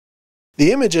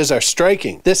The images are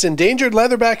striking. This endangered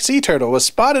leatherback sea turtle was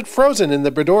spotted frozen in the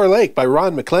Bredor Lake by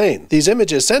Ron McLean. These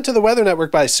images sent to the Weather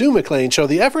Network by Sue McLean show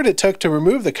the effort it took to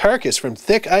remove the carcass from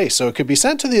thick ice so it could be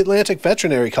sent to the Atlantic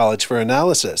Veterinary College for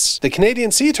analysis. The Canadian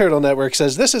Sea Turtle Network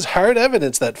says this is hard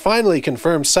evidence that finally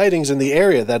confirms sightings in the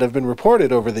area that have been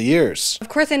reported over the years. Of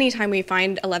course, anytime we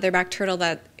find a leatherback turtle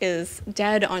that is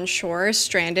dead on shore,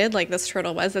 stranded like this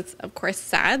turtle was, it's of course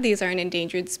sad. These are an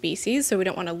endangered species, so we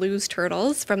don't want to lose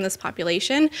turtles from this population.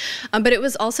 But it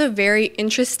was also very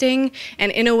interesting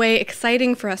and in a way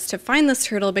exciting for us to find this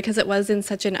turtle because it was in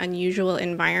such an unusual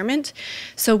environment.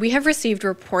 So we have received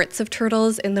reports of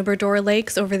turtles in the Bredor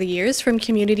Lakes over the years from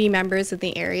community members in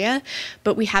the area,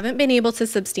 but we haven't been able to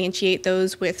substantiate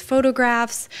those with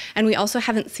photographs, and we also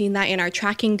haven't seen that in our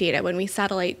tracking data when we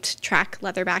satellite track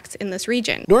leatherbacks in this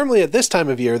region. Normally at this time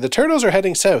of year, the turtles are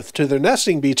heading south to their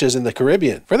nesting beaches in the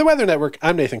Caribbean. For the Weather Network,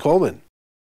 I'm Nathan Coleman.